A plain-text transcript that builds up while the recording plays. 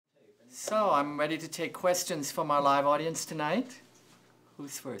So I'm ready to take questions from our live audience tonight.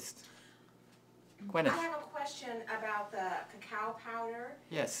 Who's first? Gwyneth. I have a question about the cacao powder.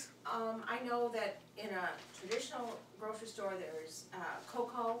 Yes. I know that in a traditional grocery store there's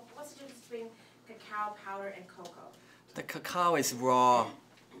cocoa. What's the difference between cacao powder and cocoa? The cacao is raw.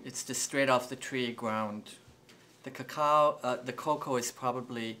 It's just straight off the tree ground. The cocoa is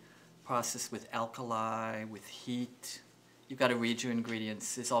probably processed with alkali, with heat. You've got to read your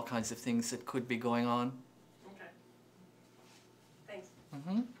ingredients. There's all kinds of things that could be going on. Okay. Thanks.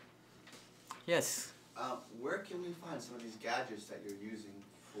 Mm-hmm. Yes? Where can we find some of these gadgets that you're using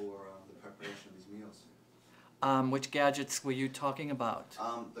for the preparation of these meals? Which gadgets were you talking about?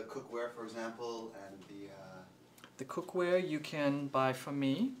 The cookware, for example, and The cookware you can buy from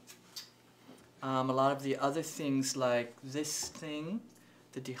me. A lot of the other things like this thing,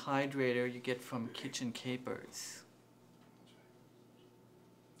 the dehydrator, you get from Kitchen Capers.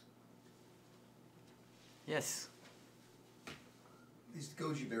 Yes? These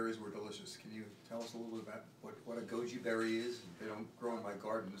goji berries were delicious. Can you tell us a little bit about what a goji berry is? They don't grow in my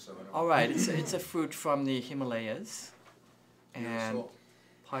garden, so I don't. All right, it's a fruit from the Himalayas. Near the And salt.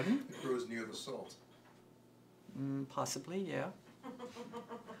 pardon? It grows near the salt. Possibly, yeah.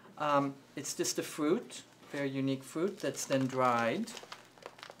 It's just a fruit, very unique fruit that's then dried.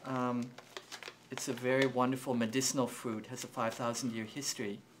 It's a very wonderful medicinal fruit, has a 5,000-year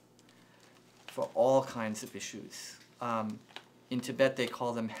history for all kinds of issues. In Tibet they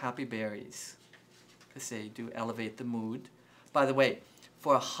call them happy berries because they do elevate the mood. By the way,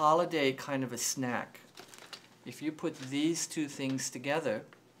 for a holiday kind of a snack, if you put these two things together,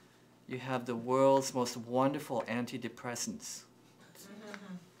 you have the world's most wonderful antidepressants.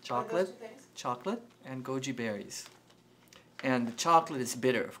 Chocolate and goji berries. And the chocolate is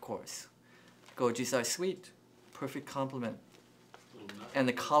bitter, of course. Gojis are sweet, perfect complement. And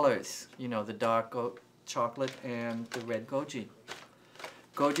the colors, you know, the dark chocolate and the red goji.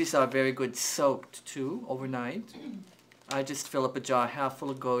 Gojis are very good soaked too, overnight. I just fill up a jar half full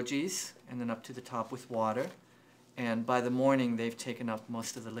of gojis and then up to the top with water. And by the morning, they've taken up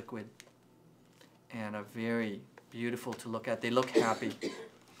most of the liquid and are very beautiful to look at. They look happy.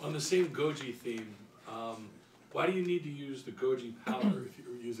 On the same goji theme, why do you need to use the goji powder if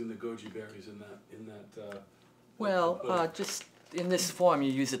you're using the goji berries in that? Well, just in this form,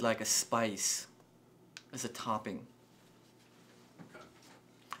 you use it like a spice, as a topping. Okay.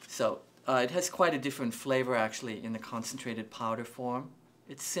 So it has quite a different flavor actually in the concentrated powder form.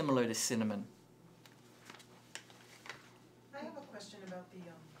 It's similar to cinnamon. I have a question about the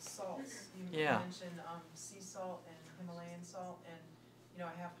salts. You Yeah. mentioned sea salt and Himalayan salt, and you know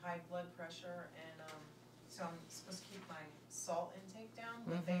I have high blood pressure, and so I'm supposed to keep my salt intake down.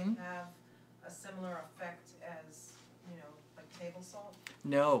 Would they have a similar effect as like table salt?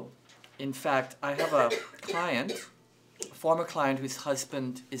 No. In fact, I have a client, a former client whose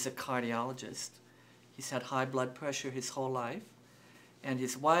husband is a cardiologist. He's had high blood pressure his whole life. And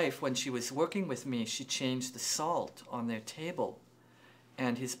his wife, when she was working with me, she changed the salt on their table.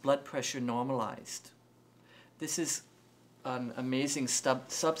 And his blood pressure normalized. This is an amazing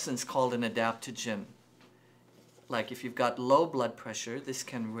substance called an adaptogen. Like if you've got low blood pressure, this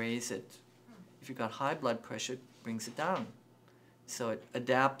can raise it. If you've got high blood pressure, it brings it down. So it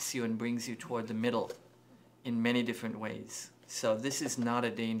adapts you and brings you toward the middle in many different ways. So this is not a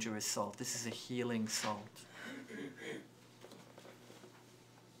dangerous salt. This is a healing salt.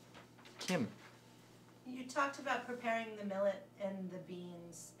 Kim. You talked about preparing the millet and the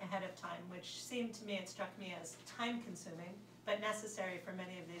beans ahead of time, which seemed to me, it struck me as time-consuming, but necessary for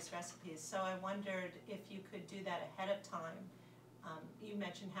many of these recipes. So I wondered if you could do that ahead of time. You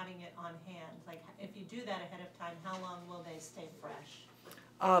mentioned having it on hand. Like, if you do that ahead of time, how long will they stay fresh?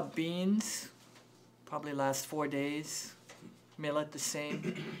 Beans probably last 4 days. Millet the same.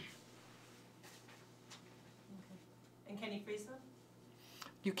 Okay. And can you freeze them?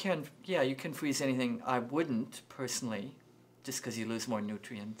 You can, yeah, you can freeze anything. I wouldn't personally, just because you lose more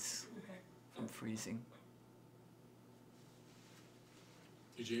nutrients from freezing.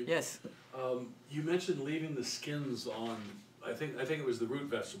 Eugene? Yes. You mentioned leaving the skins on. I think it was the root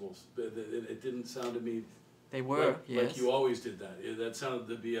vegetables, but it didn't sound to me. They were, yes. Like you always did that. That sounded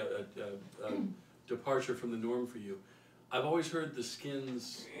to be a departure from the norm for you. I've always heard the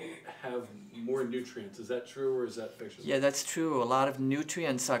skins have more nutrients. Is that true or is that fiction? Yeah, that's true. A lot of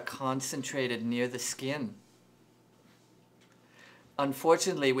nutrients are concentrated near the skin.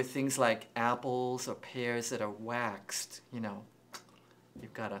 Unfortunately, with things like apples or pears that are waxed, you know,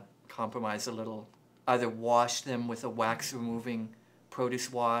 you've got to compromise a little. Either wash them with a wax-removing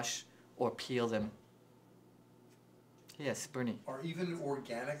produce wash or peel them. Yes, Bernie. Are even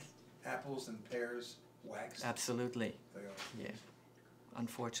organic apples and pears waxed? Absolutely, They are. yeah,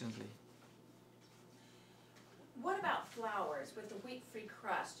 unfortunately. What about flours? With the wheat-free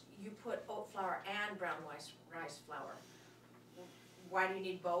crust, you put oat flour and brown rice flour. Why do you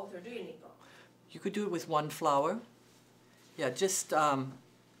need both, or do you need both? You could do it with one flour. Yeah, just,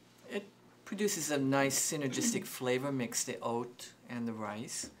 it produces a nice synergistic flavor, mix the oat and the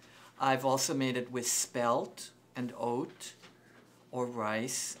rice. I've also made it with spelt and oat, or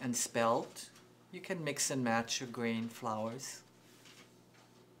rice and spelt. You can mix and match your grain flours.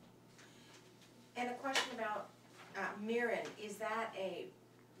 And a question about mirin, is that a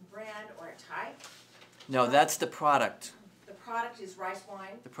brand or a type? No, that's the product. The product is rice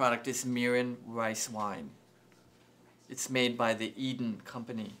wine? The product is Mirin rice wine. It's made by the Eden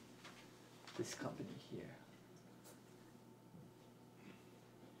company. This company here.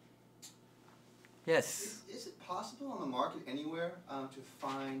 Yes. Is it possible on the market anywhere to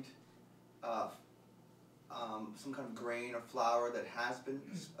find some kind of grain or flour that has been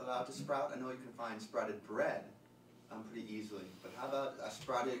allowed to sprout? I know you can find sprouted bread pretty easily, but how about a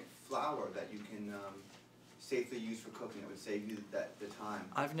sprouted flour that you can safely use for cooking? It would save you the time.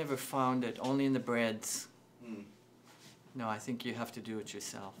 I've never found it, only in the breads. Hmm. No, I think you have to do it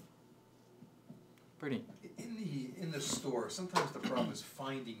yourself. Pretty. In the store, sometimes the problem is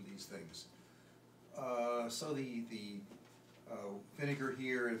finding these things. So the vinegar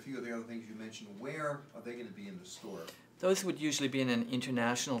here and a few of the other things you mentioned, where are they going to be in the store? Those would usually be in an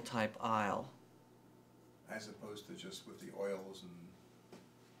international type aisle. As opposed to just with the oils and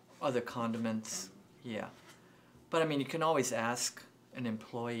Other condiments, yeah. But I mean, you can always ask an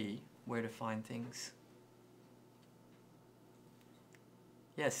employee where to find things.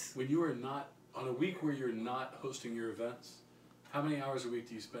 Yes. When you are not, on a week where you're not hosting your events, how many hours a week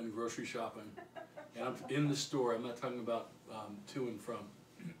do you spend grocery shopping? And I'm in the store, I'm not talking about to and from.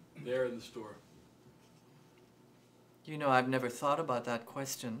 There in the store. You know, I've never thought about that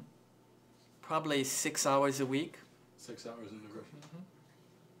question. Probably 6 hours a week. 6 hours in the grocery.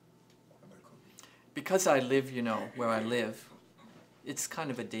 Because I live, you know, where I live, it's kind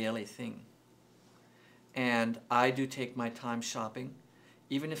of a daily thing. And I do take my time shopping.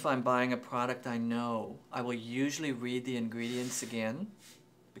 Even if I'm buying a product I know, I will usually read the ingredients again,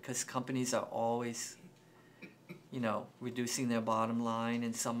 because companies are always, you know, reducing their bottom line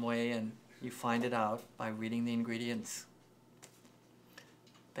in some way, and you find it out by reading the ingredients.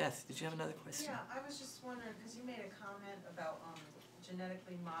 Beth, did you have another question? Yeah, I was just wondering, because you made a comment about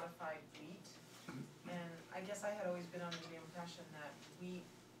genetically modified wheat, and I guess I had always been under the impression that wheat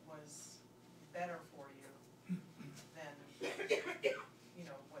was better for you than, you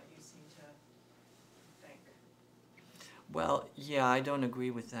know, what you seem to think. Well, yeah, I don't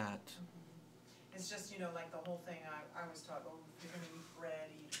agree with that. It's just, you know, like the whole thing, I was taught, oh, if you're going to eat bread,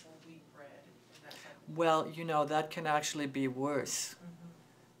 eat whole wheat bread, and that type of thing. Well, you know, that can actually be worse,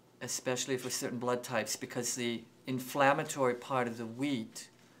 especially for certain blood types, because the inflammatory part of the wheat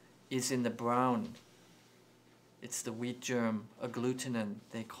is in the brown. It's the wheat germ, agglutinin,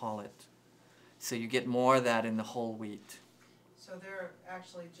 they call it. So you get more of that in the whole wheat. So they're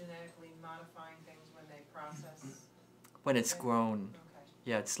actually genetically modifying things when they process? When it's Okay. grown. Okay.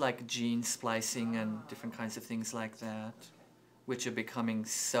 Yeah, it's like gene splicing and different kinds of things like that, which are becoming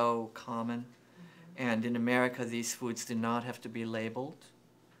so common. And in America, these foods do not have to be labeled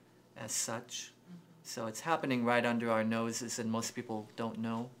as such. So it's happening right under our noses, and most people don't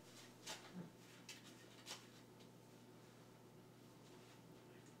know.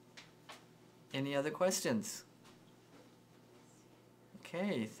 Any other questions?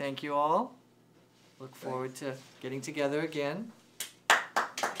 Okay, thank you all. Look forward to getting together again.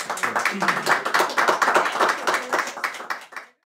 Thanks.